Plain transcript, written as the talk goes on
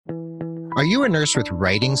Are you a nurse with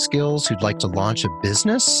writing skills who'd like to launch a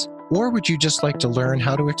business? Or would you just like to learn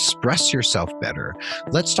how to express yourself better?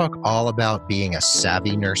 Let's talk all about being a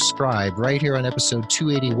savvy nurse scribe right here on episode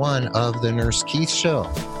 281 of The Nurse Keith Show.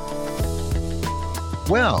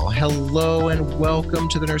 Well, hello and welcome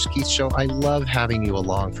to The Nurse Keith Show. I love having you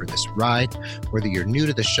along for this ride. Whether you're new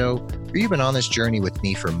to the show or you've been on this journey with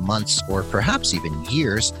me for months or perhaps even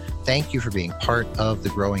years, thank you for being part of the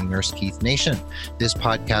growing Nurse Keith Nation. This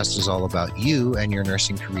podcast is all about you and your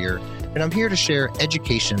nursing career, and I'm here to share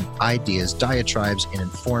education, ideas, diatribes, and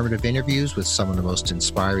informative interviews with some of the most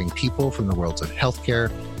inspiring people from the worlds of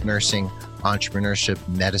healthcare, nursing, entrepreneurship,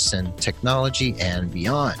 medicine, technology, and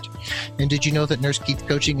beyond. And did you know that Nurse Keith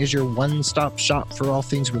Coaching is your one-stop shop for all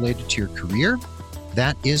things related to your career?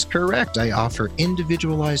 That is correct. I offer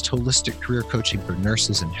individualized holistic career coaching for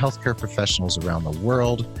nurses and healthcare professionals around the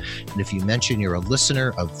world. And if you mention you're a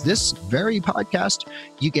listener of this very podcast,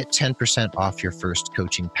 you get 10% off your first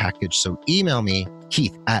coaching package. So email me,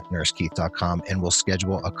 keith@nursekeith.com, and we'll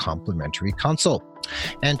schedule a complimentary consult.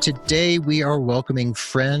 And today we are welcoming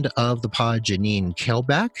friend of the pod, Janine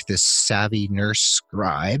Kelbach, this savvy nurse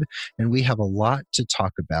scribe, and we have a lot to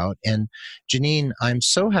talk about. And Janine, I'm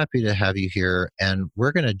so happy to have you here, and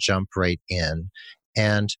we're going to jump right in.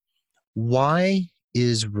 And why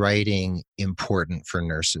is writing important for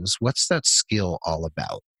nurses? What's that skill all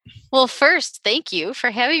about? Well, first, thank you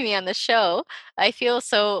for having me on the show. I feel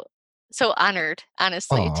so honored,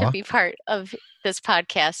 honestly, to Aw, be part of this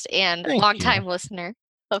podcast and thank you. longtime listener,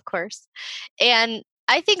 of course. And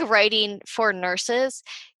I think writing for nurses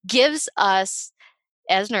gives us,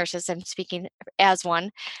 as nurses, I'm speaking as one,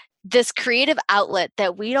 this creative outlet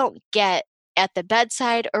that we don't get at the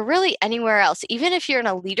bedside or really anywhere else. Even if you're in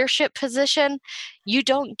a leadership position, you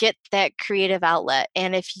don't get that creative outlet.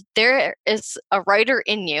 And if there is a writer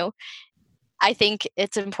in you, I think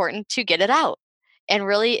it's important to get it out. And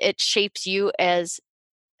really, it shapes you as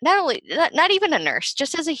not even a nurse,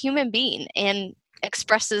 just as a human being, and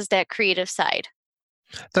expresses that creative side.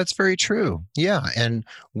 That's very true. Yeah. And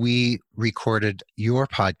we recorded your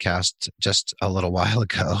podcast just a little while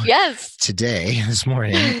ago Yes. today, this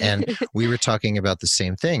morning, and we were talking about the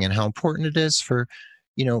same thing and how important it is for,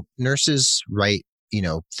 nurses write,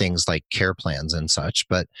 things like care plans and such,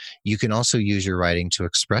 but you can also use your writing to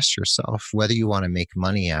express yourself, whether you want to make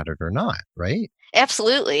money at it or not, right?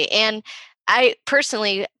 Absolutely. And I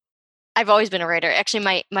personally, I've always been a writer.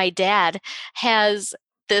 Actually, my dad has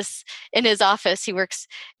this in his office. He works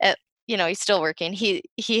at, he's still working.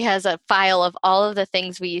 He has a file of all of the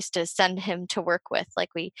things we used to send him to work with.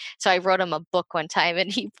 So I wrote him a book one time,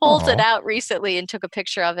 and he pulled it Oh, out recently and took a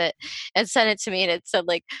picture of it and sent it to me. And it said,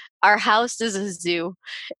 like, our house is a zoo,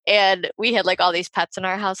 and we had like all these pets in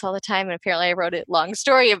our house all the time. And apparently, I wrote a long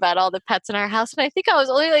story about all the pets in our house. And I think I was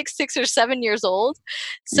only like 6 or 7 years old.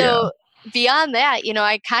 yeah. So beyond that,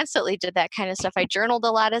 I constantly did that kind of stuff. I journaled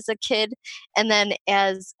a lot as a kid, and then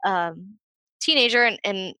as teenager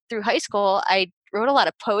and through high school, I wrote a lot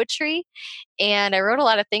of poetry, and I wrote a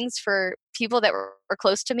lot of things for people that were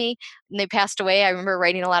close to me, and they passed away. I remember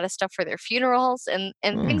writing a lot of stuff for their funerals and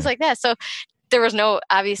things Hmm. like that. So there was no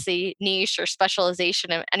obviously niche or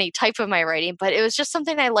specialization in any type of my writing, but it was just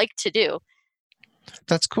something I liked to do.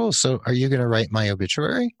 That's cool. So are you going to write my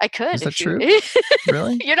obituary? I could Is that if you true?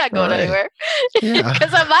 Really? you're not All going right. anywhere. Yeah.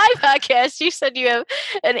 Because on my podcast, you said you have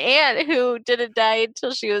an aunt who didn't die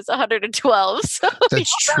until she was 112. So you'll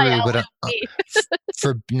That's probably true, but outlive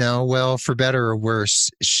me. for better or worse,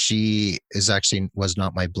 she was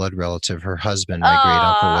not my blood relative. Her husband, my great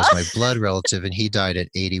uncle, Aw. was my blood relative, and he died at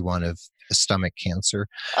 81 of stomach cancer.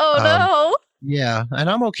 Oh Um, no. yeah, and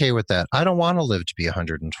I'm okay with that. I don't want to live to be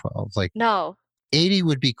 112. Like No, 80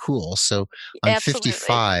 would be cool. So I'm absolutely.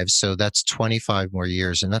 55, so that's 25 more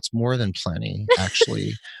years, and that's more than plenty,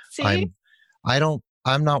 actually. See? I'm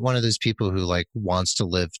I'm not one of those people who like wants to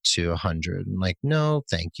live to 100. I'm like, no,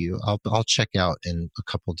 thank you. I'll check out in a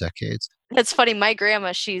couple decades. That's funny. My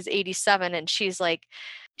grandma, she's 87, and she's like,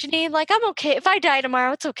 Janine, like, I'm okay. If I die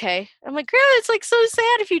tomorrow, it's okay. I'm like, Grandma, it's like so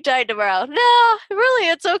sad if you died tomorrow. No, really,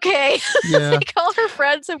 it's okay. Yeah. Like, all her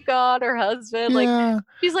friends have gone, her husband. Like, Yeah,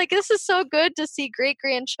 she's like, this is so good to see great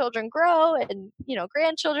grandchildren grow and,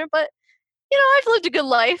 grandchildren, but, I've lived a good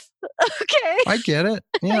life. Okay. I get it.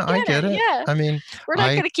 I Yeah, I get get it. it. Yeah. I mean, We're not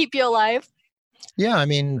I going to keep you alive. yeah, I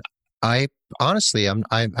mean, I honestly,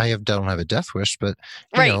 I don't have a death wish, but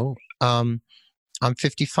you Right. know, um I'm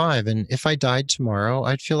 55, and if I died tomorrow,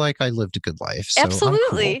 I'd feel like I lived a good life. So I'm cool.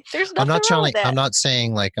 Absolutely. There's nothing wrong with I'm that. not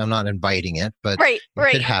saying like I'm not inviting it, but Right, if it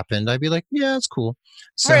right. happened, I'd be like, yeah, it's cool.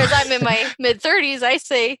 So Whereas I'm in my mid 30s, I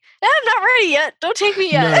say, I'm not ready yet. Don't take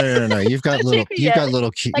me no, yet. no, no, no. Don't take me yet. I You have got good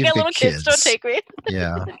little kids. Don't kids. take me.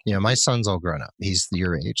 Yeah. Yeah. My son's all grown up. He's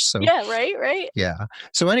your age. So Yeah, right, right. yeah.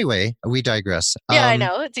 So anyway, we digress. Yeah, I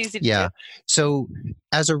know. It's easy to do. Yeah. So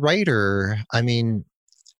as a writer, I mean,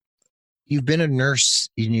 you've been a nurse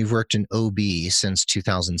and you've worked in OB since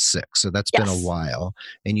 2006. So that's been a Yes. while.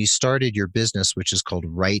 And you started your business, which is called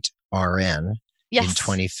Write RN in Yes.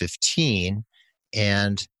 2015.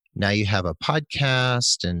 And now you have a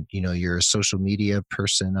podcast and you're a social media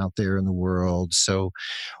person out there in the world. So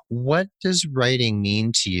what does writing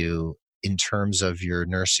mean to you in terms of your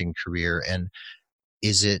nursing career? And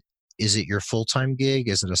is it your full-time gig?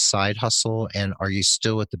 Is it a side hustle? And are you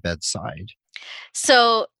still at the bedside?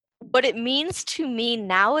 So, what it means to me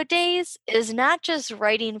nowadays is not just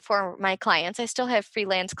writing for my clients. I still have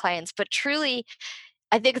freelance clients, but truly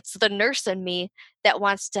I think it's the nurse in me that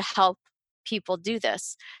wants to help people do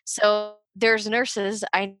this. So there's nurses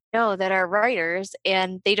I know that are writers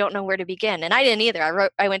and they don't know where to begin. And I didn't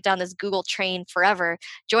either. I went down this Google train forever,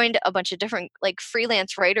 joined a bunch of different like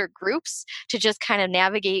freelance writer groups to just kind of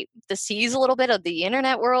navigate the seas a little bit of the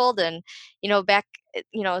internet world. And, back,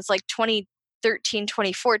 it's like 2013,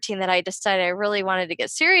 2014 that I decided I really wanted to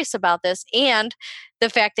get serious about this. And the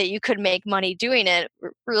fact that you could make money doing it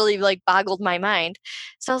really like boggled my mind.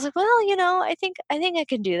 So I was like, well, I think I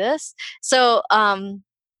can do this. So,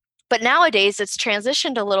 but nowadays it's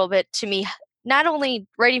transitioned a little bit to me not only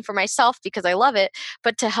writing for myself because I love it,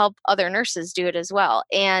 but to help other nurses do it as well.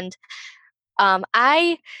 And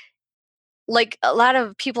I, like a lot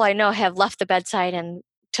of people I know, have left the bedside and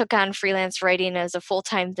took on freelance writing as a full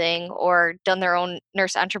time thing or done their own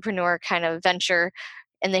nurse entrepreneur kind of venture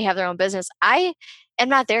and they have their own business. I am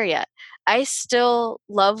not there yet. I still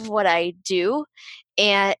love what I do.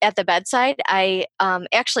 And at the bedside, I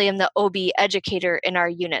actually am the OB educator in our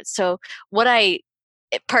unit. So, what I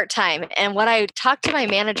part time and what I talked to my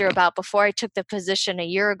manager about before I took the position a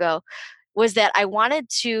year ago was that I wanted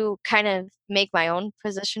to kind of make my own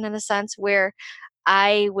position in a sense where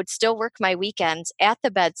I would still work my weekends at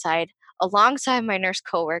the bedside alongside my nurse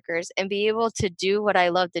coworkers and be able to do what I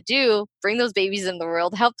love to do, bring those babies in the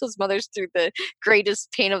world, help those mothers through the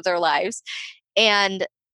greatest pain of their lives. And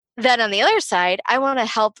then on the other side, I want to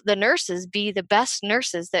help the nurses be the best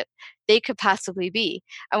nurses that they could possibly be.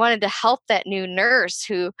 I wanted to help that new nurse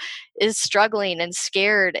who is struggling and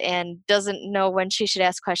scared and doesn't know when she should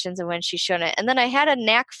ask questions and when she shouldn't. And then I had a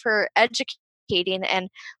knack for educating and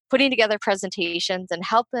putting together presentations and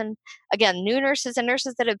helping, again, new nurses and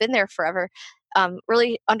nurses that have been there forever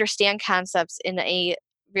really understand concepts in a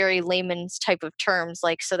very layman's type of terms,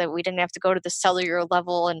 like so that we didn't have to go to the cellular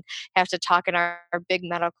level and have to talk in our big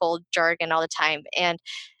medical jargon all the time. And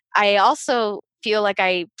I also feel like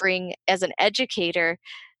I bring, as an educator,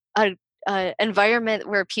 a environment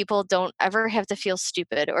where people don't ever have to feel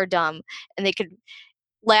stupid or dumb, and they could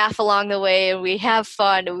laugh along the way, and we have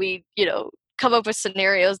fun, and we come up with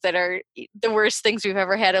scenarios that are the worst things we've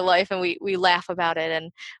ever had in life, and we laugh about it,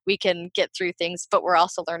 and we can get through things, but we're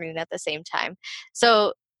also learning at the same time.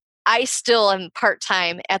 So I still am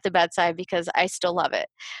part-time at the bedside because I still love it.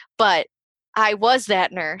 But I was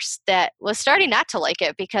that nurse that was starting not to like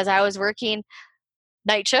it because I was working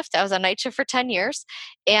night shift. I was on night shift for 10 years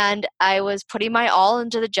and I was putting my all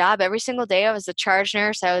into the job every single day. I was the charge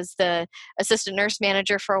nurse. I was the assistant nurse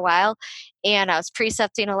manager for a while and I was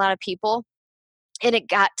precepting a lot of people, and it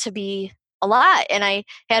got to be a lot. And I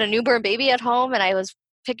had a newborn baby at home and I was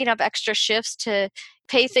picking up extra shifts to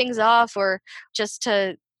pay things off or just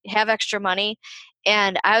to have extra money.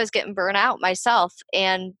 And I was getting burnt out myself.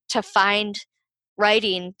 And to find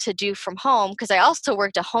writing to do from home, because I also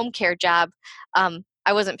worked a home care job.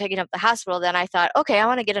 I wasn't picking up the hospital. Then I thought, okay, I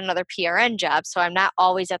want to get another PRN job so I'm not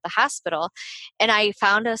always at the hospital. And I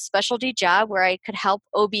found a specialty job where I could help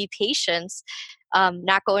OB patients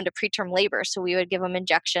not go into preterm labor. So we would give them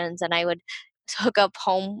injections, and I would hook up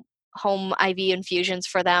home IV infusions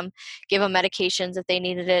for them, give them medications if they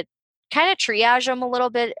needed it, kind of triage them a little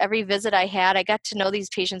bit. Every visit I had, I got to know these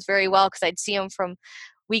patients very well because I'd see them from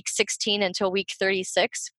week 16 until week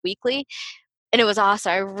 36 weekly. And it was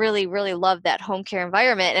awesome. I really, really loved that home care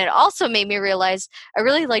environment. And it also made me realize I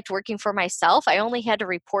really liked working for myself. I only had to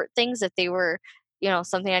report things if they were,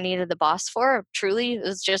 something I needed the boss for. Truly, it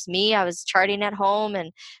was just me. I was charting at home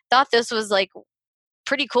and thought this was like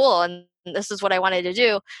pretty cool. And this is what I wanted to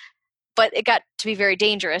do. but it got to be very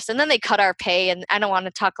dangerous. And then they cut our pay, and I don't want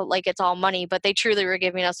to talk like it's all money, but they truly were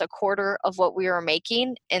giving us a quarter of what we were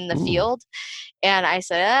making in the Ooh. field. And I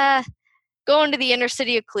said, going to the inner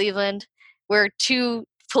city of Cleveland, where two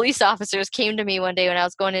police officers came to me one day when I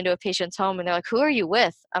was going into a patient's home, and they're like, "Who are you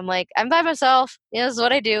with?" I'm like, "I'm by myself. Yeah, this is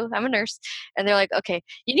what I do. I'm a nurse." And they're like, "Okay,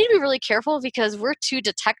 you need to be really careful because we're two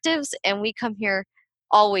detectives and we come here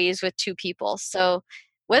always with two people. So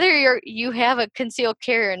whether you have a concealed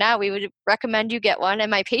carry or not, we would recommend you get one." And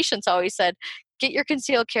my patients always said, "Get your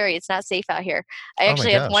concealed carry. It's not safe out here." I Oh my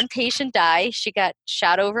actually had gosh. one patient die. She got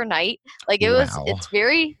shot overnight. Like Wow. it's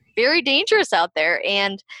very, very dangerous out there.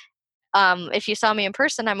 And if you saw me in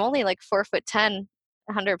person, I'm only like 4'10",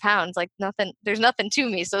 100 pounds. Like nothing, there's nothing to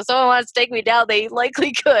me. So if someone wants to take me down, they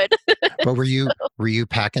likely could. But were you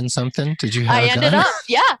packing something? Did you have I a ended gun? up,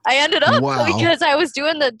 yeah, I ended up Wow. because I was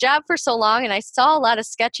doing the job for so long and I saw a lot of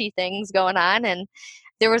sketchy things going on. And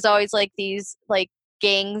there was always like these like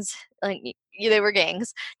gangs, like they were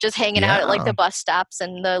gangs just hanging out at like Yeah. the bus stops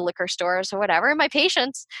and the liquor stores or whatever. And my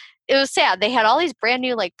patients, it was sad. They had all these brand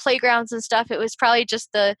new like playgrounds and stuff. It was probably just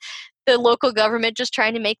the local government just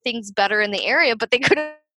trying to make things better in the area, but they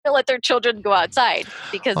couldn't let their children go outside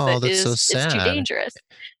because Oh, that's so it's too sad. dangerous.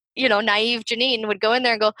 Naive Janine would go in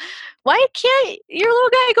there and go, "Why can't your little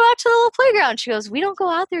guy go out to the little playground?" She goes, "We don't go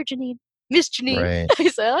out there, Janine. Miss Janine." Right. I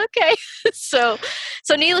said, "Okay." so,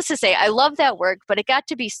 so needless to say, I love that work, but it got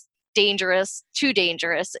to be dangerous, too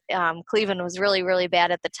dangerous. Cleveland was really, really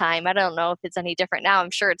bad at the time. I don't know if it's any different now.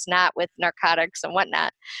 I'm sure it's not with narcotics and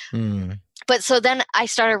whatnot. Hmm. But so then I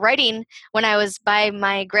started writing when I was by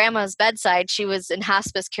my grandma's bedside. She was in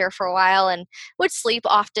hospice care for a while and would sleep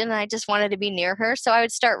often. And I just wanted to be near her. So I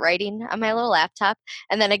would start writing on my little laptop.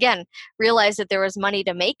 And then again, realized that there was money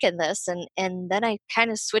to make in this. And then I kind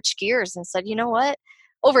of switched gears and said, you know what?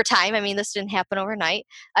 Over time, I mean, this didn't happen overnight.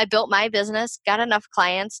 I built my business, got enough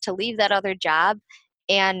clients to leave that other job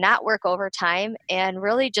and not work overtime and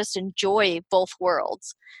really just enjoy both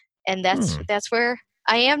worlds. And Hmm. that's where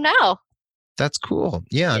I am now. That's cool.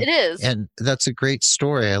 Yeah. It is. And that's a great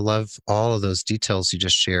story. I love all of those details you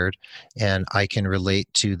just shared. And I can relate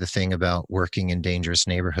to the thing about working in dangerous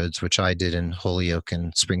neighborhoods, which I did in Holyoke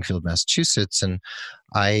and Springfield, Massachusetts. And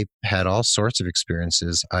I had all sorts of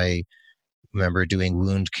experiences. I remember doing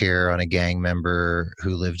wound care on a gang member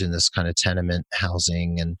who lived in this kind of tenement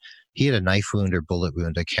housing, and he had a knife wound or bullet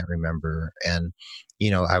wound, I can't remember. And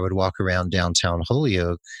I would walk around downtown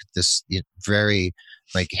Holyoke, this very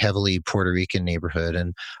like heavily Puerto Rican neighborhood,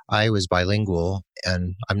 and I was bilingual,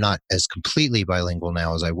 and I'm not as completely bilingual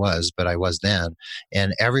now as I was, but I was then.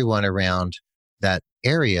 And everyone around that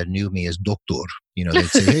area knew me as doctor. They'd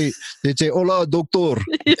say, "Hey," they'd say, "Hola, doctor,"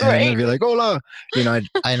 and I'd Right. be like, "Hola."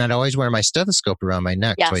 I'd always wear my stethoscope around my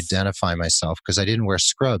neck to Yes. identify myself because I didn't wear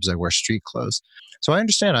scrubs. I wore street clothes. So I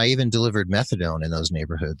understand. I even delivered methadone in those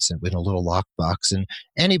neighborhoods and in a little lockbox, and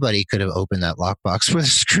anybody could have opened that lockbox with a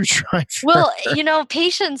screwdriver. Well,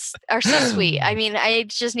 patients are so sweet. I mean, I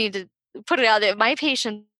just need to put it out there. My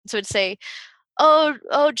patients would say, "Oh,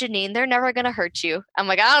 Janine, they're never gonna hurt you." I'm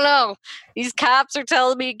like, "I don't know. These cops are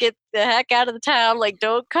telling me get the heck out of the town. Like,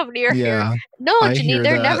 don't come near here." Yeah, "No, I Janine, hear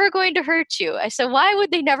they're that. never going to hurt you." I said, "Why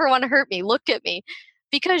would they never want to hurt me? Look at me,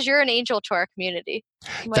 because you're an angel to our community."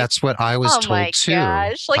 I'm like, That's what I was "Oh told my too.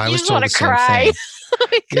 gosh!" Like, I you was just want told the to same cry. thing.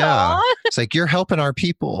 Like, Yeah. aw. It's like you're helping our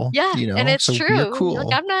people, Yeah, and it's so you're true. You're like,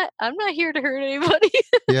 cool. I'm not here to hurt anybody."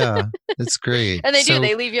 Yeah, it's great. And they do. So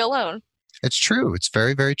They leave you alone. it's true. It's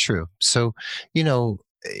very, very true. So, you know,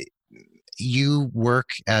 eh, you work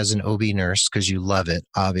as an OB nurse because you love it,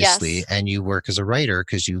 obviously, Yes. and you work as a writer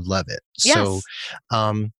because you love it. So, Yes.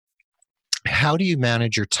 um, how do you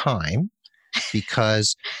manage your time?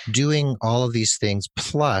 Because doing all of these things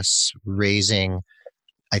plus raising,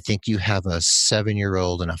 I think you have a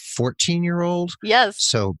 7-year-old and a 14-year-old. Yes.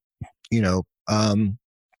 So, you know, um,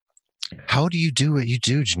 how do you do what you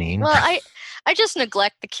do, Janine? Well, I just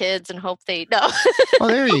neglect the kids and hope they no. Oh,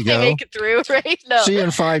 there Hope you they go. make it through, right? No. See you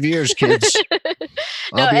in 5 years, kids.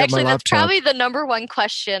 No, I'll be at my actually, that's laptop. probably the number one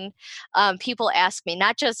question people ask me,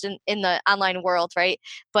 not just in the online world, right?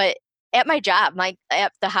 But at my job,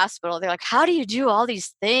 at the hospital, they're like, "How do you do all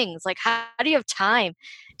these things? Like, how do you have time?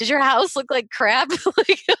 Does your house look like crap?"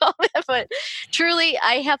 Like, all that. But truly,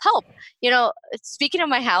 I have help. Speaking of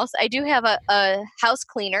my house, I do have a house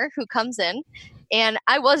cleaner who comes in, and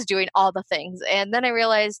I was doing all the things, and then I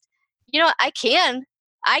realized, I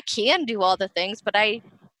can do all the things, but I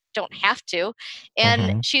don't have to. And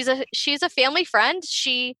Mm-hmm. she's a family friend.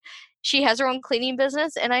 She has her own cleaning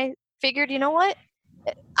business, and I figured, you know what?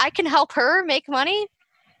 I can help her make money.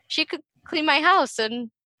 She could clean my house, and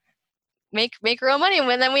make her own money,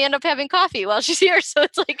 and then we end up having coffee while she's here. So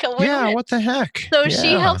it's like a win-win. Yeah, what the heck? So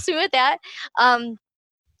she helps me with that.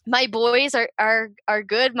 My boys are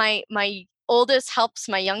good. My oldest helps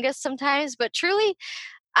my youngest sometimes, but truly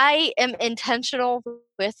I am intentional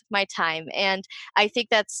with my time. And I think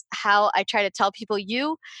that's how I try to tell people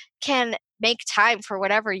you can make time for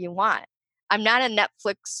whatever you want. I'm not a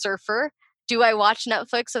Netflix surfer. Do I watch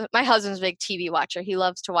Netflix? My husband's a big TV watcher. He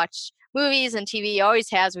loves to watch movies and TV. He always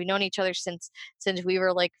has. We known each other since we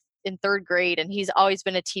were like in third grade, and he's always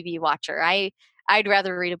been a TV watcher. I'd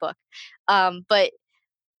rather read a book. But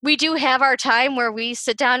we do have our time where we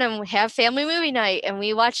sit down and have family movie night, and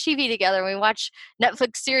we watch TV together. We watch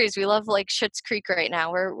Netflix series. We love like Schitt's Creek right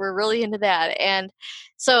now. We're really into that. And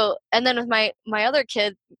so, and then with my other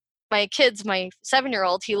kid, my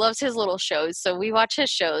 7-year-old, he loves his little shows. So we watch his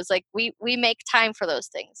shows. Like we make time for those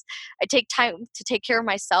things. I take time to take care of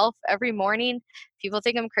myself every morning. People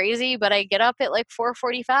think I'm crazy, but I get up at like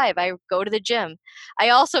 4:45. I go to the gym. I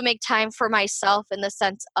also make time for myself in the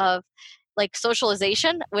sense of like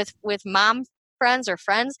socialization with mom friends or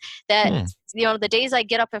friends that the days I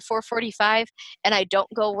get up at 4:45 and I don't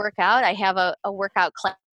go work out, I have a workout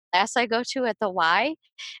class I go to at the Y.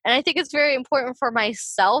 And I think it's very important for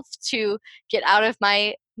myself to get out of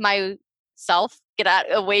get out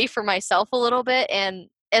away from myself a little bit. And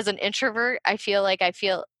as an introvert, I feel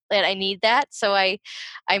that I need that. So I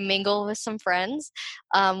mingle with some friends.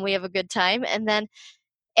 We have a good time. And then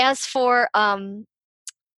as for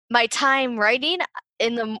my time writing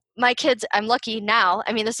my kids, I'm lucky now.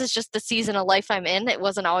 I mean, this is just the season of life I'm in. It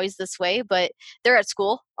wasn't always this way, but they're at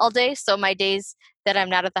school all day. So my days that I'm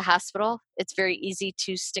not at the hospital, it's very easy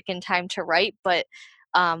to stick in time to write. But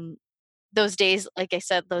those days, like I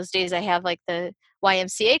said, those days I have like the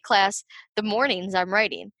YMCA class, the mornings I'm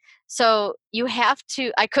writing. So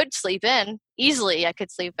I could sleep in easily. I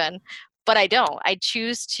could sleep in, but I don't. I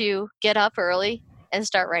choose to get up early and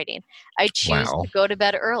start writing. I choose to go to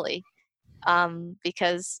bed early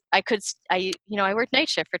because I worked night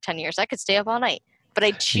shift for 10 years. I could stay up all night, but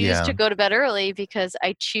I choose to go to bed early because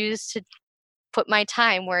I choose to put my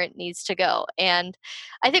time where it needs to go. And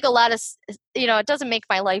I think a lot of, it doesn't make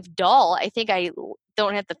my life dull. I think I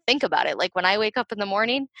don't have to think about it. Like when I wake up in the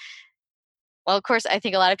morning, well, of course, I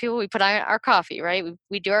think a lot of people, we put on our coffee, right?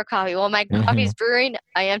 We do our coffee. Well, my coffee's brewing.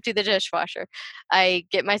 I empty the dishwasher. I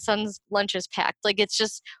get my son's lunches packed. Like it's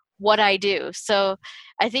just what I do. So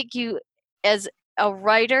I think you, as a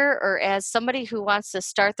writer or as somebody who wants to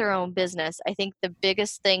start their own business, I think the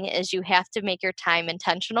biggest thing is you have to make your time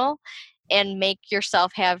intentional and make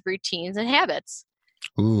yourself have routines and habits.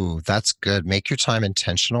 Ooh, that's good. Make your time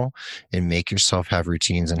intentional and make yourself have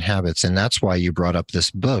routines and habits. And that's why you brought up this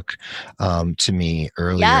book to me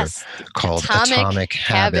earlier called Atomic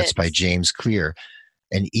Habits by James Clear.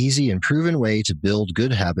 An easy and proven way to build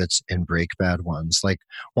good habits and break bad ones. Like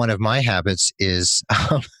one of my habits is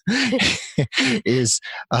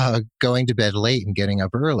going to bed late and getting up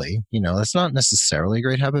early. That's not necessarily a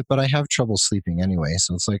great habit, but I have trouble sleeping anyway.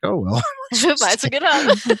 So it's like, oh well, might as well get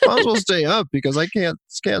up. Might as well stay up because I can't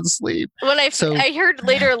sleep. When I heard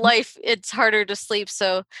later in life it's harder to sleep.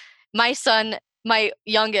 So my son, my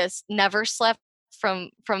youngest, never slept from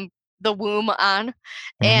the womb on,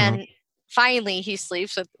 and finally he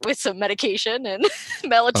sleeps with some medication and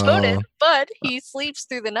melatonin, but he sleeps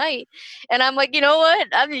through the night. And I'm like, you know what?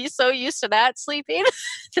 I'm so used to that sleeping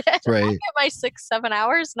that I get my 6-7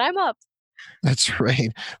 hours and I'm up. That's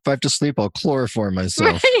right. If I have to sleep, I'll chloroform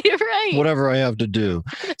myself. Right. Whatever I have to do.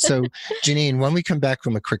 So, Janine, when we come back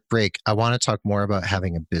from a quick break, I want to talk more about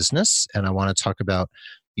having a business, and I want to talk about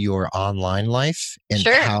your online life and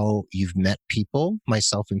how you've met people,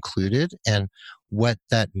 myself included, and what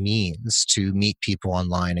that means to meet people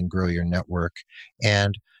online and grow your network.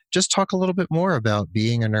 And just talk a little bit more about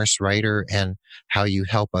being a nurse writer and how you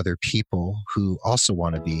help other people who also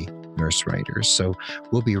want to be nurse writers. So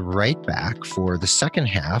we'll be right back for the second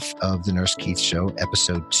half of the Nurse Keith Show,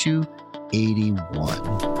 episode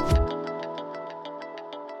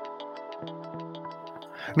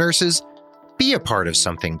 281. Nurses, be a part of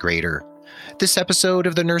something greater. This episode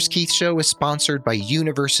of the Nurse Keith Show is sponsored by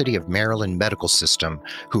University of Maryland Medical System,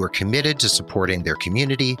 who are committed to supporting their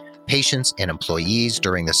community, patients, and employees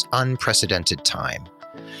during this unprecedented time.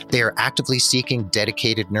 They are actively seeking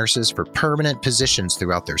dedicated nurses for permanent positions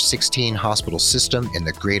throughout their 16-hospital system in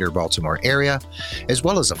the greater Baltimore area, as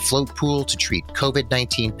well as a float pool to treat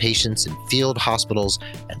COVID-19 patients in field hospitals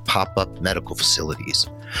and pop-up medical facilities.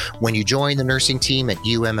 When you join the nursing team at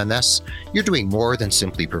UMMS, you're doing more than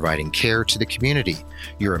simply providing care to the community.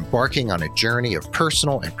 You're embarking on a journey of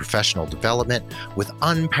personal and professional development with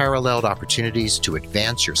unparalleled opportunities to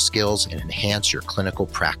advance your skills and enhance your clinical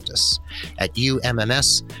practice. At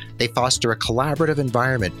UMMS, they foster a collaborative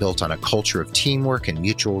environment built on a culture of teamwork and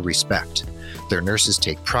mutual respect. Their nurses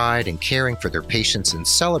take pride in caring for their patients and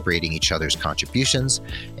celebrating each other's contributions,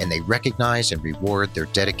 and they recognize and reward their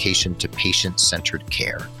dedication to patient-centered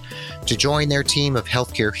care. To join their team of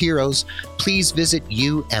healthcare heroes, please visit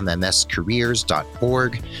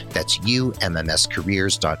ummscareers.org. That's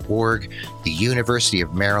ummscareers.org, the University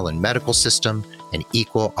of Maryland Medical System, an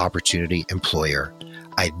equal opportunity employer.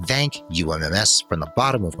 I thank UMMS from the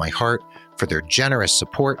bottom of my heart for their generous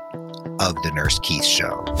support of The Nurse Keith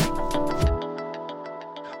Show.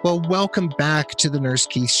 Well, welcome back to the Nurse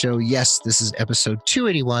Keith Show. Yes, this is episode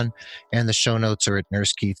 281, and the show notes are at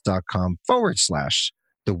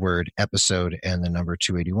nursekeith.com/the word episode and the number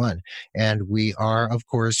 281. And we are, of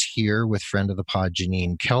course, here with friend of the pod,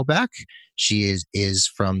 Janine Kelbeck. She is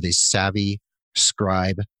from the Savvy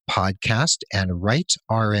Scribe podcast and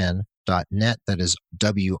writern.net. That is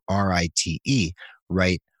WRITE,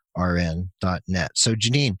 writern.net. So,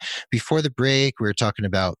 Janine, before the break, we were talking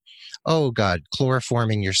about,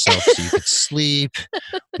 chloroforming yourself so you could sleep.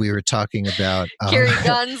 We were talking about carry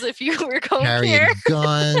guns if you were going carrying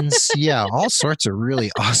guns. Yeah, all sorts of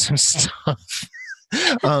really awesome stuff.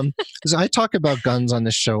 So I talk about guns on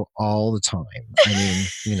this show all the time. I mean,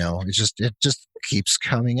 it just keeps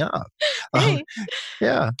coming up. Hey.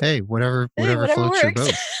 Whatever floats works. your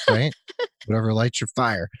boat, right? Whatever lights your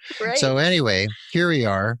fire. Right. So anyway, here we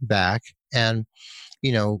are back, and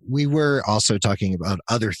we were also talking about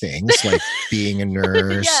other things like being a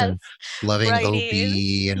nurse yes. and loving writing.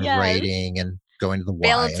 OB and writing and going to the Y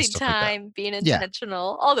balancing and stuff time, like being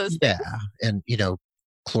intentional, all those things. Yeah, and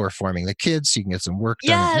chloroforming the kids so you can get some work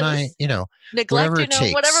done at night. Whatever it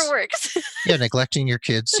takes. Whatever works. Yeah, neglecting your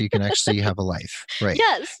kids so you can actually have a life. Right.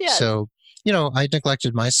 Yes. So, I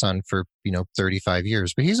neglected my son for 35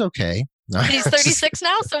 years, but he's okay. He's 36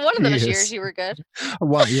 now, so one of those years you were good.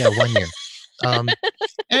 Well, yeah, 1 year.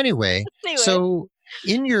 Anyway, so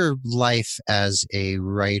in your life as a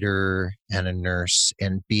writer and a nurse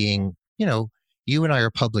and being, you and I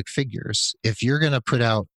are public figures. If you're going to put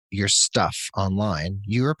out your stuff online,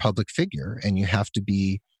 you're a public figure and you have to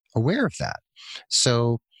be aware of that.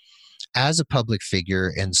 So as a public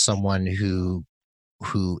figure and someone who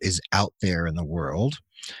is out there in the world,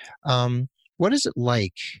 what is it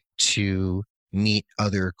like to meet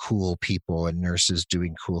other cool people and nurses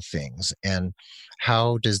doing cool things? And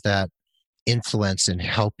how does that influence and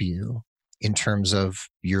help you in terms of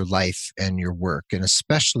your life and your work, and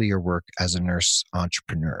especially your work as a nurse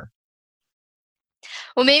entrepreneur?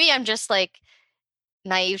 Well, maybe I'm just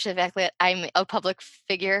naive to the fact that I'm a public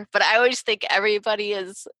figure, but I always think everybody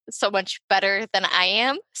is so much better than I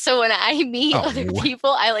am. So when I meet other people,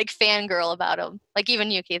 I fangirl about them. Even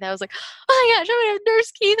you, Keith, I was like, oh my gosh, I'm gonna have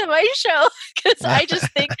Nurse Keith on my show, because I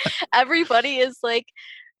just think everybody is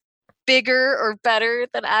bigger or better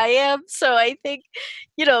than I am. So I think,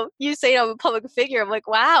 you say I'm a public figure, I'm like,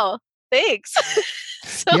 wow, thanks.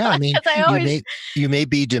 So, yeah, I mean, you may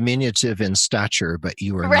be diminutive in stature, but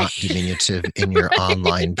you are not diminutive in your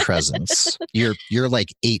online presence. You're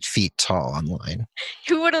 8 feet tall online.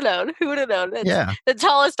 Who would have known? That's the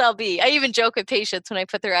tallest I'll be. I even joke with patients when I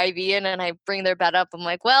put their IV in and I bring their bed up. I'm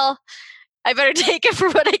like, well, I better take it for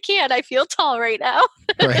what I can. I feel tall right now.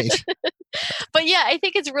 Right. But yeah, I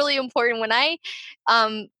think it's really important when I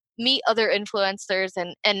meet other influencers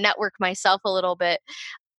and network myself a little bit.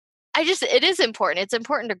 It is important. It's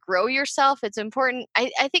important to grow yourself. It's important.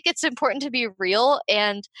 I think it's important to be real.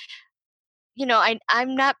 And,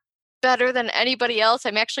 I'm not better than anybody else.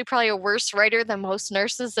 I'm actually probably a worse writer than most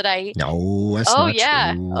nurses that I. No, that's not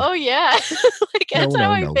true. Oh, yeah. That's how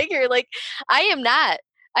I figure. I am not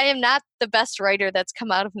the best writer that's come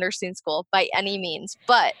out of nursing school by any means,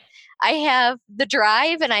 but I have the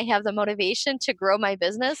drive and I have the motivation to grow my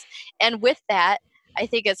business. And with that, I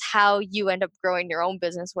think it's how you end up growing your own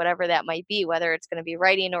business, whatever that might be, whether it's going to be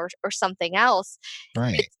writing or something else.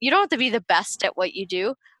 Right. You don't have to be the best at what you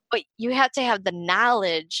do, but you have to have the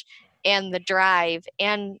knowledge and the drive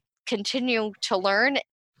and continue to learn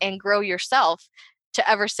and grow yourself to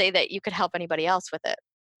ever say that you could help anybody else with it.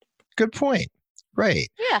 Good point. Right.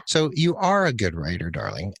 Yeah. So you are a good writer,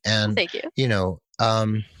 darling. And, thank you.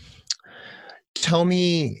 Tell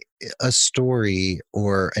me a story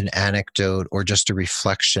or an anecdote or just a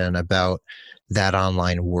reflection about that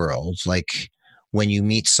online world. when you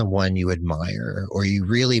meet someone you admire or you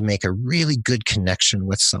really make a really good connection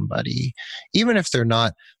with somebody, even if they're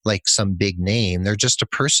not like some big name, they're just a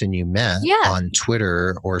person you met Yeah. on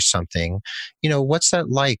Twitter or something. What's that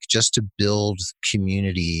like just to build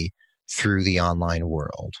community through the online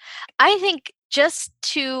world? I think just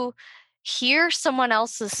to hear someone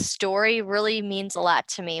else's story really means a lot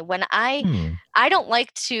to me. When Hmm. I don't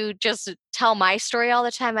like to just tell my story all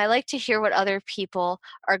the time. I like to hear what other people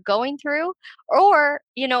are going through, or,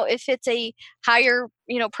 if it's a higher,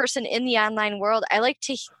 person in the online world, I like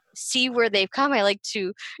to see where they've come. I like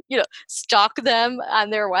to, stalk them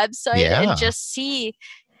on their website and Yeah. just see,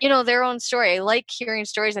 their own story. I like hearing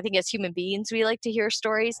stories. I think as human beings, we like to hear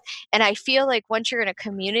stories. And I feel like once you're in a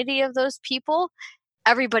community of those people,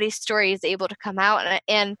 everybody's story is able to come out,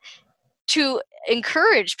 and to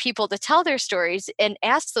encourage people to tell their stories and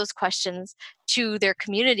ask those questions to their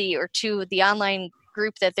community or to the online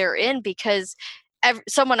group that they're in, because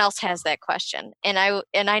someone else has that question. And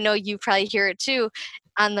I know you probably hear it too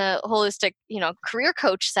on the holistic, career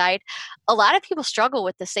coach side. A lot of people struggle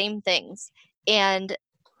with the same things, and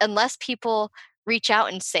unless people reach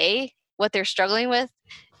out and say what they're struggling with,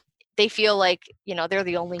 they feel like, they're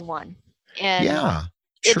the only one. And Yeah.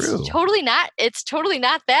 it's True. totally not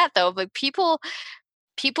that, though. But people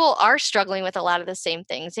are struggling with a lot of the same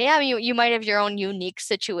things. Yeah, you might have your own unique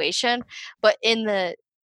situation, but in the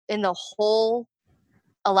whole,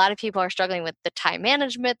 a lot of people are struggling with the time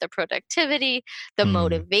management, the productivity, the Hmm.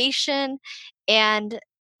 motivation. And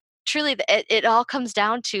truly, it all comes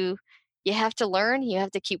down to, you have to learn, you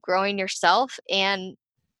have to keep growing yourself, and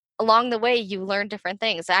along the way you learn different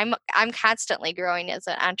things. I'm constantly growing as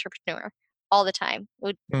an entrepreneur all the time.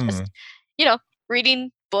 With Hmm. just, you know,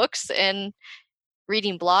 reading books and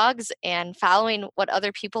reading blogs and following what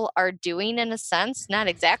other people are doing, in a sense, not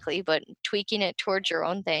exactly, but tweaking it towards your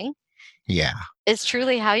own thing, Yeah. is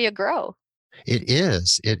truly how you grow. It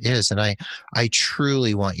is. It is. And I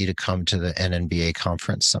truly want you to come to the NNBA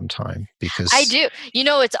conference sometime I because do.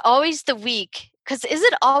 It's always the week. Because is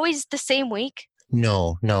it always the same week?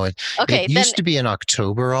 no, it Okay, then. used to be in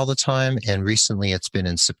October all the time. And recently it's been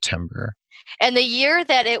in September. And the year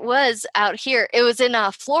that it was out here, it was in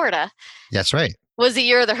Florida, That's right. was the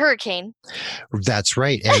year of the hurricane. That's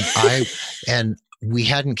right. And we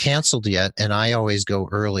hadn't canceled yet. And I always go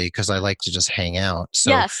early because I like to just hang out. So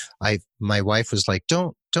Yes. my wife was like,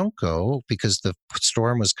 don't go because the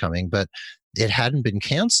storm was coming, but it hadn't been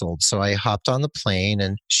canceled. So I hopped on the plane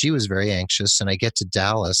and she was very anxious. And I get to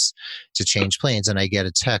Dallas to change planes and I get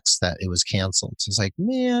a text that it was canceled. So it's like,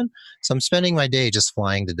 man, so I'm spending my day just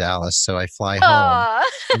flying to Dallas. So I fly home Aw.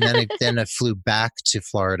 and then I flew back to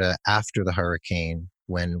Florida after the hurricane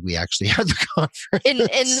when we actually had the And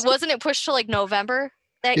conference. wasn't it pushed to like November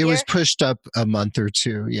that It was year? pushed up a month or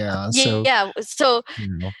two. Yeah. So, Yeah. So you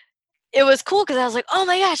know, it was cool because I was like, oh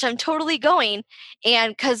my gosh, I'm totally going.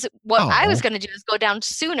 And because what I was oh, going to do is go down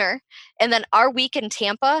sooner. And then our week in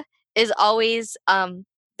Tampa is always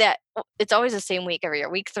that it's always the same week every year,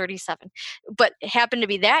 week 37. But it happened to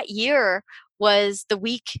be that year was the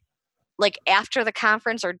week like after the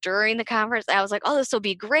conference or during the conference. I was like, oh, this will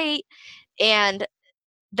be great. And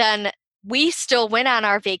then we still went on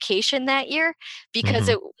our vacation that year because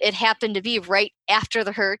mm-hmm. it happened to be right after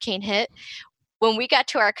the hurricane hit. When we got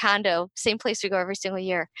to our condo, same place we go every single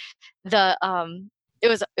year, the it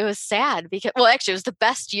was sad because, well, actually it was the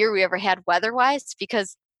best year we ever had weather-wise,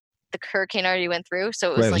 because the hurricane already went through,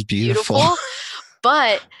 so it Right. was It was like beautiful. beautiful.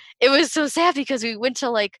 But it was so sad because we went to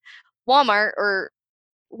like Walmart or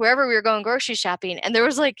wherever we were going grocery shopping, and there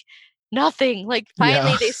was like nothing. Like Yeah.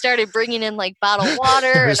 finally they started bringing in like bottled water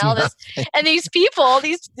and There's all this, nothing. and these people,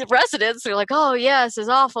 these residents, they're like, oh yeah, this is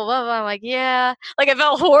awful, blah, blah. I'm like, yeah, like I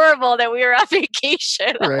felt horrible that we were on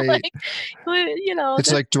vacation. I'm Right. like, well, It's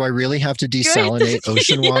this like, do I really have to great. desalinate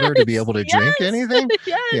ocean water to be Yes, able to drink yes, anything?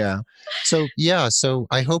 yes, Yeah. So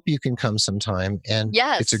I hope you can come sometime and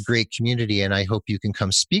it's a yes, great community and I hope you can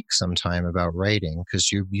come speak sometime about writing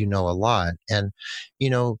because you know a lot. And you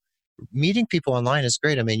know, meeting people online is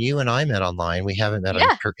great. I mean, you and I met online. We haven't met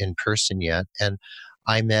yeah. in person yet. And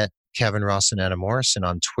I met Kevin Ross and Anna Morrison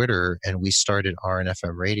on Twitter, and we started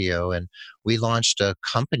RNFM Radio, and we launched a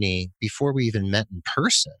company before we even met in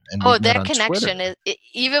person, and Oh, we've met that on Twitter. connection is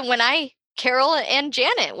even when Carol and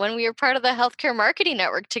Janet, when we were part of the healthcare marketing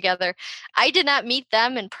network together, I did not meet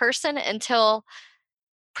them in person until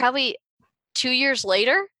probably 2 years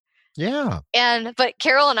later. Yeah, But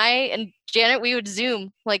Carol and I and Janet, we would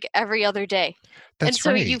Zoom like every other day. And that's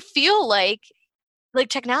so you right. feel like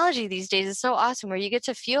technology these days is so awesome where you get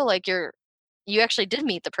to feel like you actually did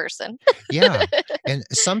meet the person. Yeah. And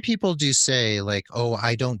some people do say, like, oh,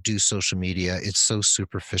 I don't do social media. It's so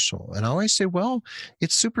superficial. And I always say, well,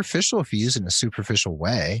 it's superficial if you use it in a superficial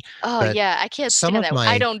way. Oh, But yeah, I can't some stand of that.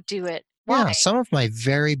 I my don't do it. Yeah, Why? some of my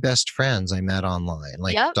very best friends I met online,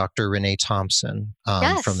 like Yep. Dr. Renee Thompson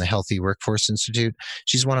from the Yes. Healthy Workforce Institute.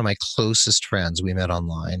 She's one of my closest friends we met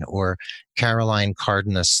online. Or Caroline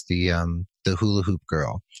Cardenas, the hula hoop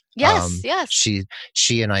girl. Yes, yes.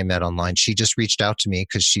 She and I met online. She just reached out to me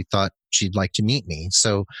because she thought she'd like to meet me.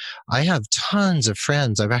 So I have tons of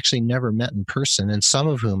friends I've actually never met in person, and some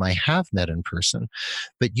of whom I have met in person.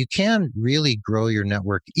 But you can really grow your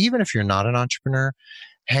network, even if you're not an entrepreneur.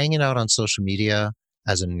 Hanging out on social media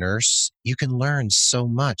as a nurse, you can learn so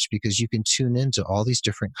much because you can tune into all these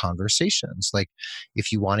different conversations. Like,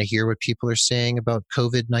 if you want to hear what people are saying about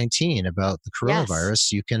COVID-19, about the Yes.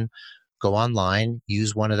 coronavirus, you can go online,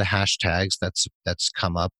 use one of the hashtags that's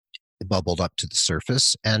come up, bubbled up to the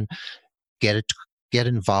surface, and get it get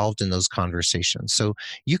involved in those conversations. So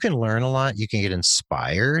you can learn a lot, you can get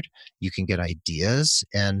inspired, you can get ideas,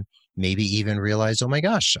 and maybe even realize, oh my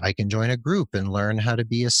gosh, I can join a group and learn how to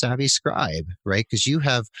be a savvy scribe, right? Because you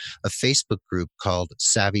have a Facebook group called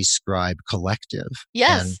Savvy Scribe Collective. And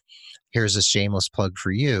Yes. here's a shameless plug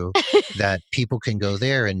for you, that people can go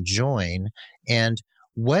there and join. And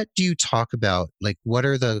what do you talk about? Like, what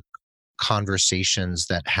are the conversations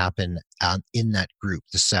that happen in that group,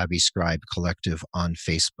 the Savvy Scribe Collective on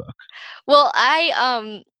Facebook? Well,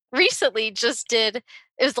 I recently just did,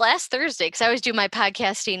 it was last Thursday because I always do my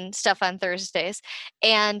podcasting stuff on Thursdays.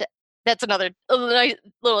 And that's another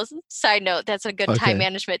little side note. That's a good time Okay.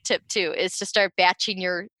 management tip too, is to start batching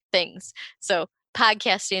your things. So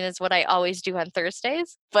podcasting is what I always do on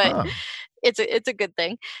Thursdays, but Huh. it's a good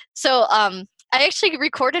thing. So I actually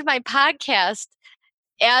recorded my podcast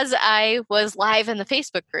as I was live in the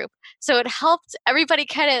Facebook group. So it helped everybody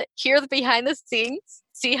kind of hear the behind the scenes,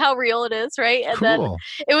 see how real it is, right? And then Cool.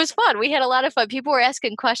 it was fun. We had a lot of fun. People were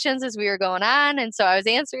asking questions as we were going on, and so I was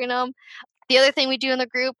answering them. The other thing we do in the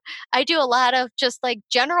group, I do a lot of just like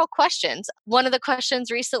general questions. One of the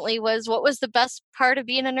questions recently was, what was the best part of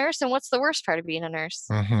being a nurse and what's the worst part of being a nurse?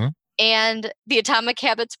 Mm-hmm. And the Atomic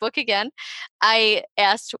Habits book again, I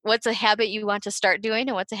asked, what's a habit you want to start doing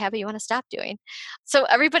and what's a habit you want to stop doing? So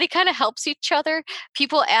everybody kind of helps each other.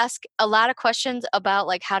 People ask a lot of questions about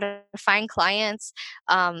like how to find clients.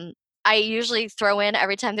 I usually throw in,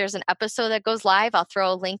 every time there's an episode that goes live, I'll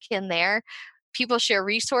throw a link in there. People share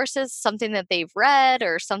resources, something that they've read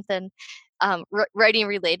or something writing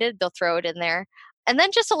related, they'll throw it in there. And then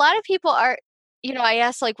just a lot of people are, I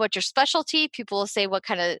ask like, what's your specialty? People will say what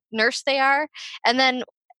kind of nurse they are. And then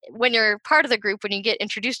when you're part of the group, when you get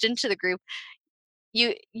introduced into the group,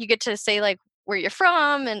 you get to say like where you're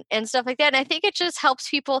from and stuff like that. And I think it just helps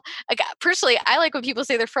people. Like, personally, I like when people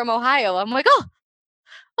say they're from Ohio. I'm like, oh,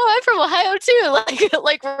 I'm from Ohio too.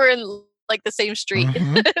 Like we're in like the same street.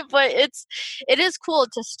 Mm-hmm. But it is cool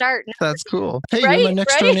to start, That's cool. Hey, you're my right?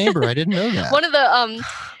 next door Right? neighbor. I didn't know that. One of the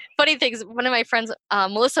funny things, one of my friends,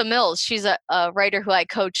 Melissa Mills, she's a writer who I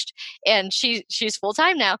coached, and she's full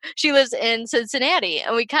time now. She lives in Cincinnati,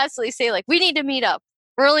 and we constantly say like, we need to meet up.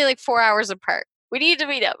 We're only like 4 hours apart. We need to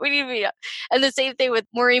meet up. We need to meet up. And the same thing with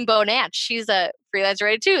Maureen Bonat. She's a freelance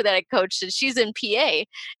writer too that I coached, and she's in PA.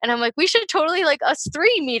 And I'm like, we should totally like us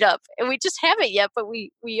three meet up, and we just haven't yet, but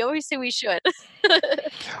we always say we should.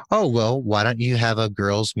 Oh, well, why don't you have a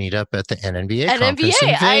girls meetup at the NNBA And conference in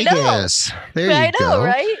NBA, I know, Vegas? There you I know, go.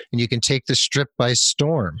 right? And you can take the strip by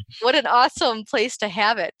storm. What an awesome place to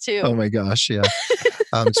have it Oh too. my gosh, yeah.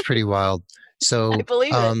 It's pretty wild. I So,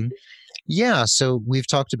 believe it. yeah, so we've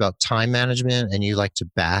talked about time management and you like to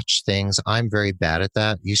batch things. I'm very bad at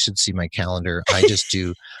that. You should see my calendar. I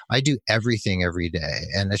do everything every day.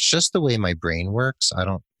 And it's just the way my brain works. I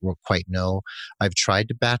don't quite know. I've tried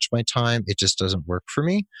to batch my time. It just doesn't work for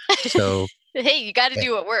me. So Hey, you got to eh,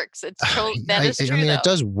 do what works. That I, is I true, mean, it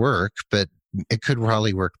though. does work, but it could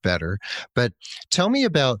probably work better. But tell me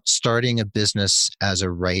about starting a business as a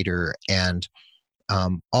writer and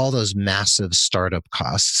all those massive startup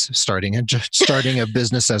costs, starting a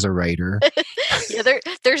business as a writer. Yeah,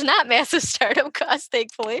 there's not massive startup costs,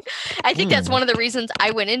 thankfully. I think that's Mm, one of the reasons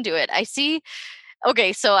I went into it. I see.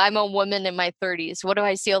 Okay, so I'm a woman in my 30s. What do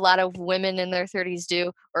I see a lot of women in their 30s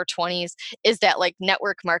do, or 20s? Is that like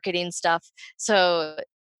network marketing stuff? So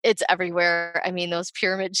it's everywhere. I mean, those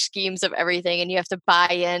pyramid schemes of everything, and you have to buy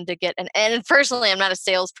in to get. And personally, I'm not a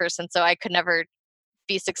salesperson, so I could never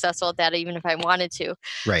be successful at that, even if I wanted to.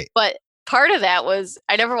 right. But part of that was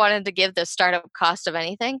I never wanted to give the startup cost of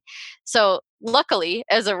anything. So luckily,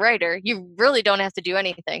 as a writer, you really don't have to do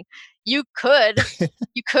anything. You could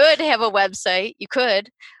have a website, you could,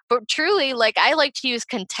 but truly, like, I like to use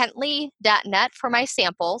contently.net for my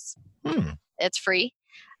samples. It's free.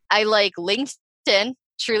 I like LinkedIn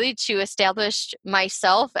truly to establish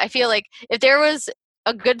myself. I feel like if there was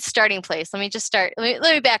a good starting place, let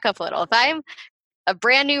me back up a little. If I'm a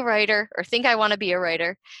brand new writer or think I want to be a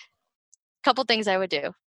writer, a couple things I would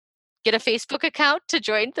do. Get a Facebook account to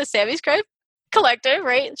join the Savvy Scribe collective,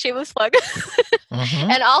 right? Shameless plug.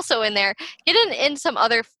 And also in there, get in some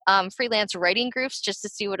other freelance writing groups just to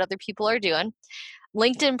see what other people are doing.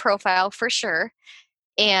 LinkedIn profile for sure.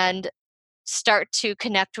 And start to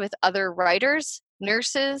connect with other writers,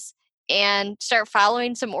 nurses, and start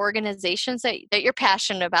following some organizations that you're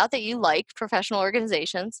passionate about, that you like, professional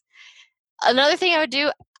organizations. Another thing I would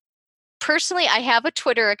do, personally, I have a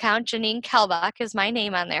Twitter account. Janine Kalbach is my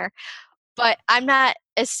name on there. But I'm not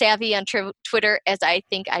as savvy on Twitter as I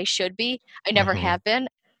think I should be. I never have been.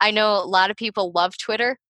 I know a lot of people love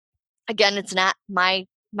Twitter. Again, it's not my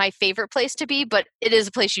favorite place to be, but it is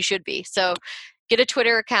a place you should be. So get a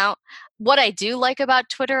Twitter account. What I do like about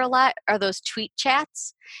Twitter a lot are those tweet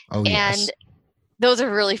chats. Oh, yes. And those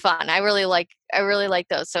are really fun. I really like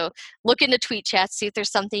those. So look into tweet chats, see if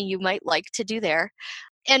there's something you might like to do there.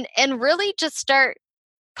 And really just start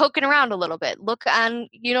poking around a little bit. Look on,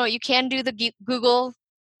 you can do the Google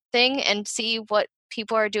thing and see what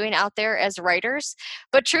people are doing out there as writers.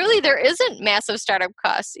 But truly, there isn't massive startup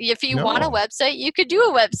costs. If you want a website, you could do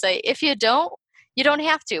a website. If you don't, you don't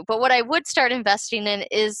have to. But what I would start investing in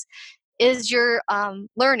is your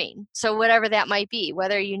learning. So whatever that might be,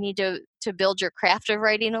 whether you need to build your craft of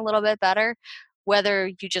writing a little bit better, whether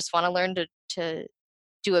you just want to learn to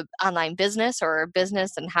do an online business or a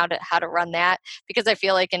business and how to run that. Because I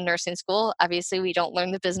feel like in nursing school, obviously we don't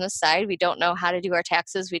learn the business side. We don't know how to do our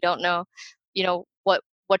taxes. We don't know,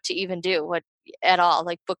 what to even do, what at all,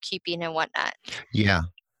 like bookkeeping and whatnot. Yeah.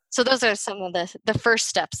 So those are some of the first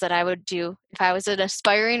steps that I would do if I was an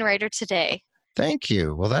aspiring writer today. Thank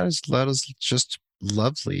you. Well, that is just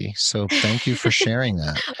lovely. So thank you for sharing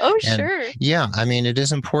that. Oh, and sure. Yeah, I mean, it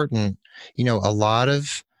is important. A lot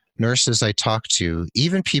of nurses I talk to,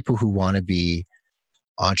 even people who want to be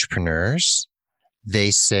entrepreneurs,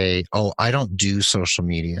 they say, "Oh, I don't do social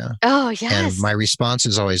media." Oh, yes. And my response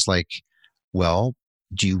is always like, "Well,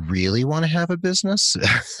 do you really want to have a business?"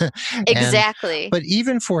 Exactly. But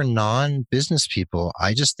even for non-business people,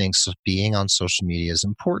 I just think being on social media is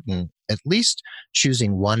important. At least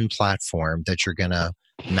choosing one platform that you're going to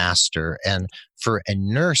master. And for a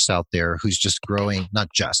nurse out there who's just growing, I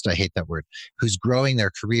hate that word, who's growing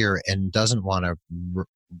their career and doesn't want to,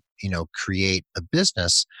 create a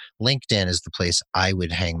business, LinkedIn is the place I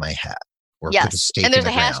would hang my hat. Or put a stake and there's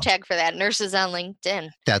in the a ground. hashtag for that, nurses on LinkedIn.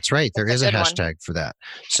 That's right. There is a hashtag for that.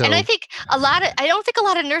 So, and I think I don't think a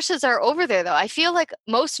lot of nurses are over there though. I feel like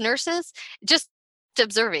most nurses, just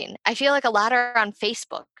observing, I feel like a lot are on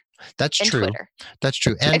Facebook. That's and true. Twitter. That's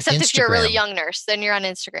true. And except Instagram. If you're a really young nurse, then you're on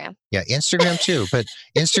Instagram. Yeah, Instagram too. But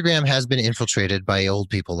Instagram has been infiltrated by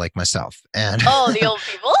old people like myself. And the old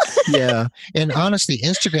people. Yeah. And honestly,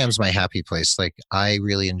 Instagram's my happy place. Like I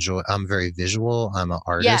really enjoy, I'm very visual. I'm an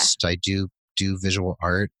artist. Yeah. I do visual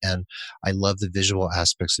art and I love the visual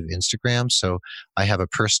aspects of Instagram. So I have a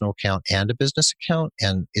personal account and a business account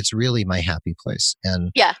and it's really my happy place.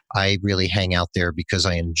 And I really hang out there because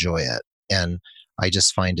I enjoy it. And I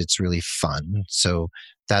just find it's really fun. So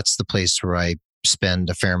that's the place where I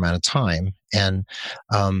spend a fair amount of time. And,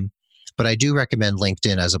 but I do recommend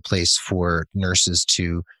LinkedIn as a place for nurses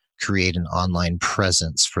to create an online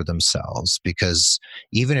presence for themselves, because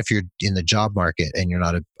even if you're in the job market and you're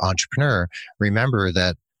not an entrepreneur, remember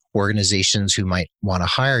that organizations who might want to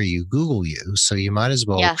hire you Google you. So you might as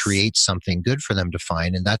well create something good for them to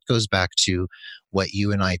find. And that goes back to what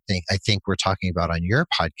you and I think we're talking about on your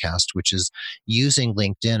podcast, which is using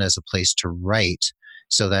LinkedIn as a place to write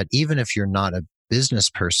so that even if you're not a business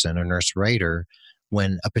person or nurse writer,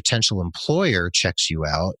 when a potential employer checks you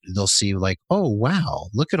out, they'll see like, oh, wow,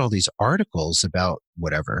 look at all these articles about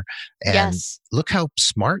whatever. And look how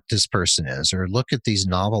smart this person is, or look at these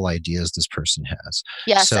novel ideas this person has.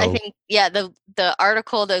 Yes, so, I think, the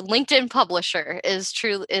article, the LinkedIn publisher is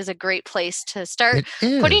a great place to start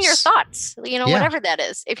putting your thoughts, whatever that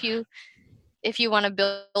is, if you want to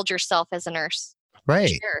build yourself as a nurse. Right.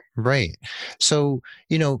 Sure. Right. So,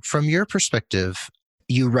 from your perspective,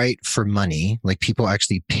 you write for money, like people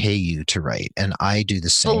actually pay you to write. And I do the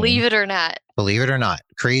same. Believe it or not.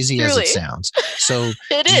 Crazy as it sounds. So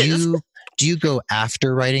Do you go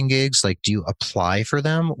after writing gigs? Like, do you apply for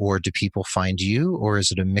them, or do people find you, or is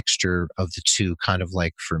it a mixture of the two, kind of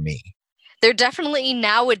like for me? There definitely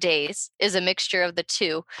nowadays is a mixture of the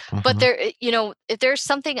two. But Mm-hmm. there, if there's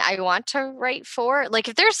something I want to write for, like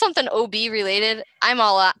if there's something OB related,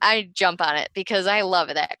 I jump on it because I love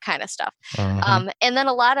that kind of stuff. Mm-hmm. And then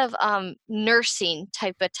a lot of nursing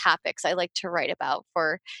type of topics I like to write about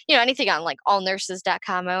for, anything on like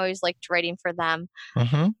allnurses.com. I always liked writing for them,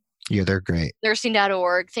 Mm-hmm. Yeah, they're great.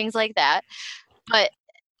 nursing.org, things like that. But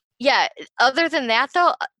yeah, other than that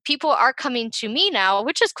though, people are coming to me now,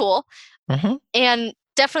 which is cool. Mm-hmm. And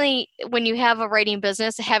definitely when you have a writing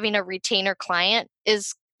business, having a retainer client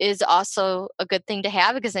is also a good thing to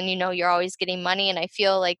have, because then you're always getting money. And I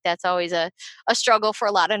feel like that's always a struggle for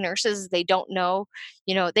a lot of nurses. They don't know,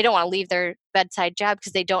 they don't want to leave their bedside job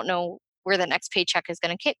because they don't know where the next paycheck is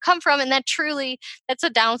going to come from. And that's a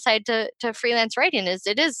downside to freelance writing, is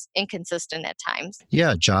it is inconsistent at times.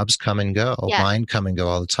 Yeah, jobs come and go. Yeah. Mine come and go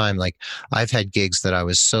all the time. Like, I've had gigs that I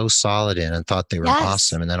was so solid in and thought they were Yes.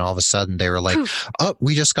 awesome. And then all of a sudden they were like, Poof. oh,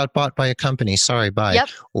 we just got bought by a company. Sorry, bye. Yep.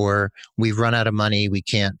 Or we've run out of money. We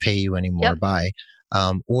can't pay you anymore. Yep. Bye.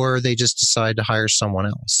 Or they just decide to hire someone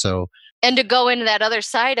else. So, And to go into that other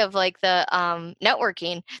side of like the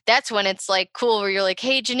networking, that's when it's like cool, where you're like,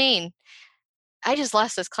 hey, Janine, I just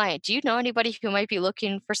lost this client. Do you know anybody who might be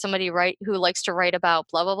looking for somebody who likes to write about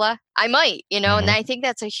blah, blah, blah? I might, and mhm. I think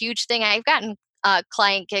that's a huge thing. I've gotten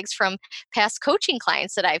client gigs from past coaching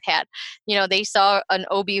clients that I've had. They saw an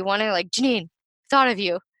OB1 and like, Janine, thought of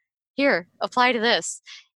you. Here, apply to this.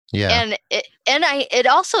 Yeah, And it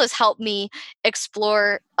also has helped me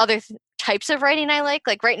explore other types of writing I like.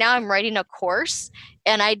 Like right now I'm writing a course,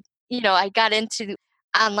 and I got into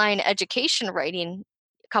online education writing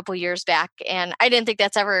a couple years back, and I didn't think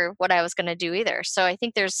that's ever what I was going to do either. So I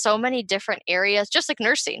think there's so many different areas, just like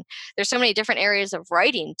nursing. There's so many different areas of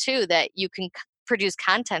writing too, that you can produce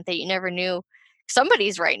content that you never knew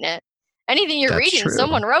somebody's writing it. Anything you're that's reading, true.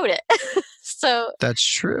 someone wrote it. So That's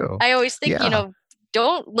true. I always think, Yeah,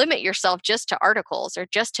 don't limit yourself just to articles or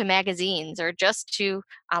just to magazines or just to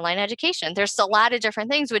online education. There's a lot of different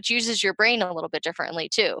things, which uses your brain a little bit differently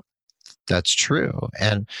too. that's true.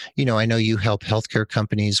 And, I know you help healthcare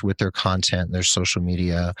companies with their content and their social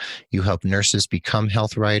media. You help nurses become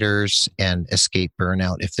health writers and escape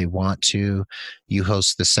burnout if they want to. You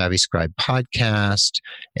host the Savvy Scribe podcast,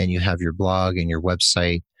 and you have your blog and your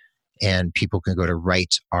website, and people can go to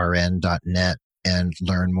writern.net and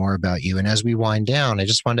learn more about you. And as we wind down, I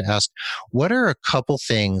just wanted to ask, what are a couple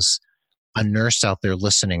things a nurse out there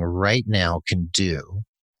listening right now can do?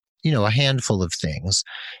 A handful of things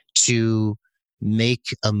to make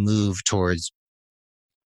a move towards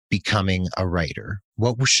becoming a writer.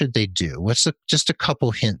 What should they do? Just a couple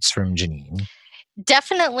hints from Janine?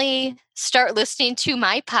 Definitely start listening to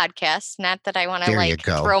my podcast. Not that I want to There you like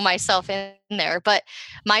go. throw myself in there, but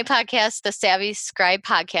my podcast, the Savvy Scribe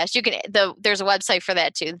podcast, there's a website for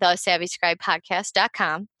that too, the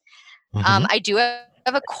savvyscribepodcast.com. Mm-hmm. I do have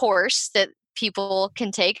a course that people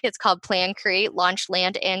can take. It's called Plan, Create, Launch,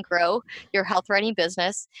 Land, and Grow Your Health Writing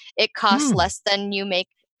Business. It costs Mm, less than you make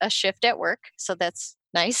a shift at work, so that's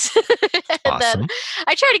nice. And then awesome.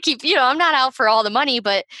 I try to keep, I'm not out for all the money,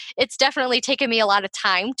 but it's definitely taken me a lot of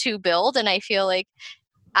time to build, and I feel like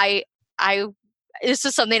I I this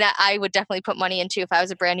is something that I would definitely put money into if I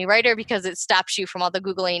was a brand new writer, because it stops you from all the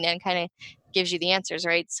Googling and kind of gives you the answers,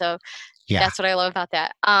 right? So Yeah. that's what I love about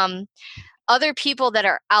that. Other people that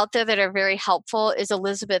are out there that are very helpful is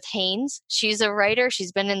Elizabeth Haynes. She's a writer.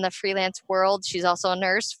 She's been in the freelance world. She's also a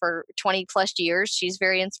nurse for 20 plus years. She's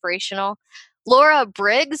very inspirational. Laura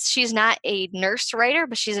Briggs, she's not a nurse writer,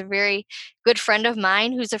 but she's a very good friend of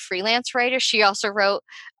mine who's a freelance writer. She also wrote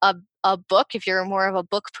a book, if you're more of a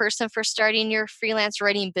book person, for starting your freelance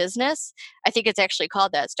writing business. I think it's actually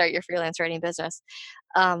called that, Start Your Freelance Writing Business.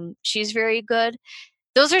 She's very good.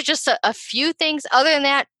 Those are just a few things. Other than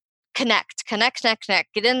that, connect.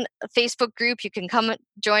 Get in a Facebook group. You can come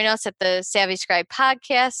join us at the Savvy Scribe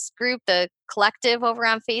podcast group, the collective over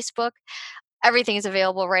on Facebook. Everything is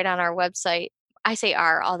available right on our website. I say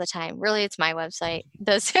our all the time. Really, it's my website,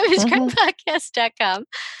 the Mhm. savvyscribepodcast.com.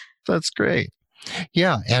 That's great.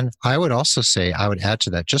 Yeah. And I would also say, I would add to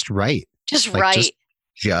that, just write. Just Like, just write.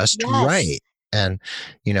 just Yes. write. And,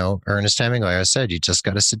 Ernest Hemingway, I said, you just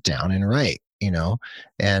got to sit down and write,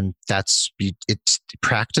 and it's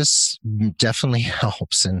practice definitely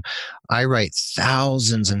helps. And I write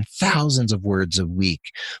thousands and thousands of words a week,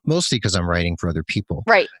 mostly because I'm writing for other people,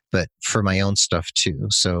 Right. but for my own stuff too.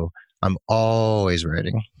 So I'm always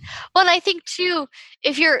writing. Well, and I think too,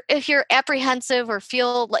 if you're apprehensive or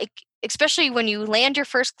feel like especially when you land your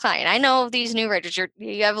first client. I know these new writers,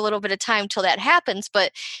 you have a little bit of time till that happens,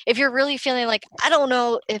 but if you're really feeling like, I don't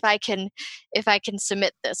know if I can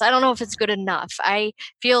submit this, I don't know if it's good enough, I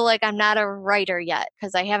feel like I'm not a writer yet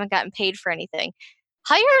because I haven't gotten paid for anything,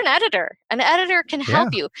 hire an editor. An editor can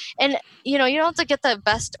help you. And you don't have to get the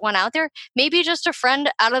best one out there. Maybe just a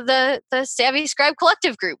friend out of the Savvy Scribe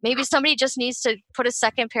collective group. Maybe somebody just needs to put a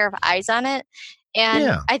second pair of eyes on it.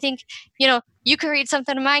 And I think, you could read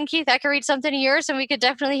something of mine, Keith. I could read something of yours, and we could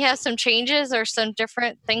definitely have some changes or some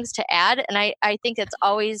different things to add. And I think it's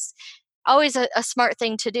always a smart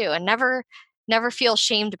thing to do, and never feel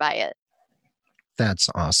shamed by it. That's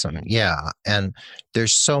awesome. Yeah. And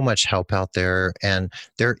there's so much help out there, and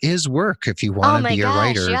there is work. If you want to be a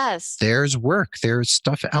writer, yes. There's work. There's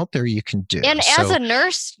stuff out there you can do. And as a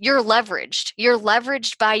nurse, you're leveraged. You're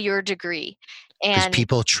leveraged by your degree. And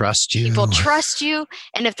people trust you. People trust you.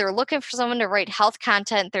 And if they're looking for someone to write health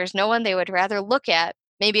content, there's no one they would rather look at,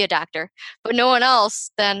 maybe a doctor, but no one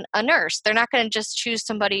else than a nurse. They're not going to just choose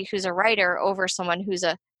somebody who's a writer over someone who's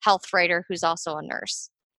a health writer who's also a nurse.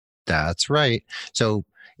 That's right. So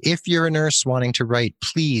if you're a nurse wanting to write,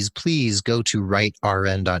 please go to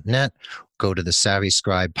writern.net. Go to the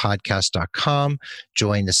SavvyScribePodcast.com.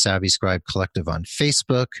 Join the Savvy Scribe Collective on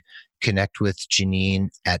Facebook. Connect with Janine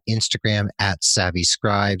at Instagram at Savvy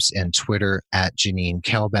Scribes and Twitter at Janine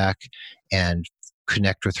Kelback, and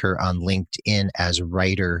connect with her on LinkedIn as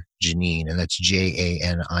Writer Janine, and that's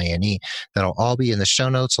Janine. That'll all be in the show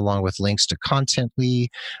notes, along with links to Contently,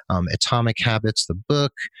 Atomic Habits, the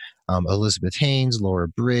book, Elizabeth Haynes, Laura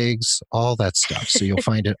Briggs, all that stuff. So you'll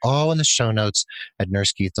find it all in the show notes at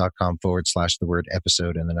nursekeith.com/the word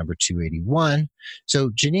episode and the number 281.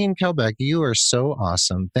 So Janine Kelback, you are so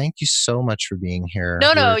awesome. Thank you so much for being here.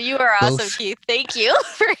 No, you are awesome, Keith. Thank you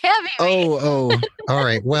for having me. Oh, all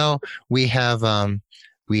right. Well, we have a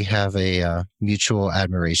mutual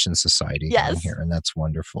admiration society going here, and that's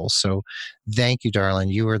wonderful. So thank you, darling.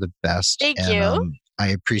 You are the best. Thank you. I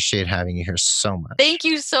appreciate having you here so much. Thank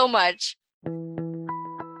you so much.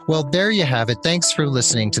 Well, there you have it. Thanks for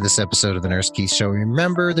listening to this episode of The Nurse Keith Show.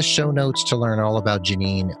 Remember, the show notes to learn all about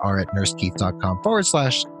Janine are at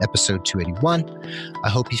nursekeith.com/episode 281. I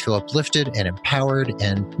hope you feel uplifted and empowered,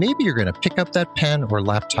 and maybe you're going to pick up that pen or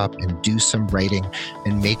laptop and do some writing.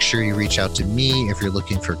 And make sure you reach out to me if you're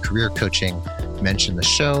looking for career coaching. Mention the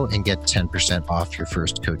show and get 10% off your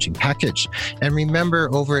first coaching package. And remember,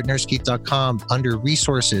 over at nursekeith.com, under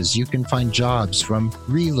resources, you can find jobs from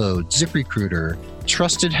Reload, ZipRecruiter,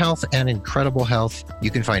 Trusted Health, and Incredible Health.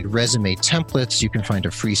 You can find resume templates. You can find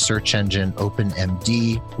a free search engine,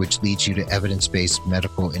 OpenMD, which leads you to evidence-based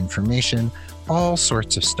medical information, all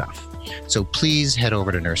sorts of stuff. So please head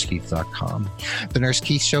over to nursekeith.com. The Nurse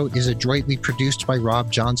Keith Show is adroitly produced by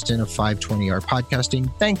Rob Johnston of 520R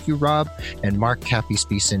Podcasting. Thank you, Rob. And Mark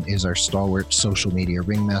Cappy-Speason is our stalwart social media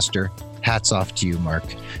ringmaster. Hats off to you, Mark.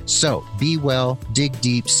 So be well, dig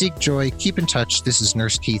deep, seek joy, keep in touch. This is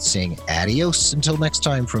Nurse Keith saying adios until next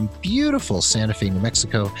time from beautiful Santa Fe, New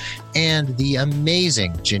Mexico, and the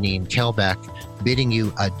amazing Janine Kelback bidding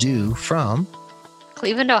you adieu from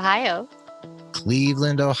Cleveland, Ohio.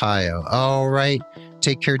 Cleveland, Ohio. All right.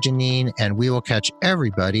 Take care, Janine, and we will catch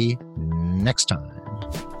everybody next time.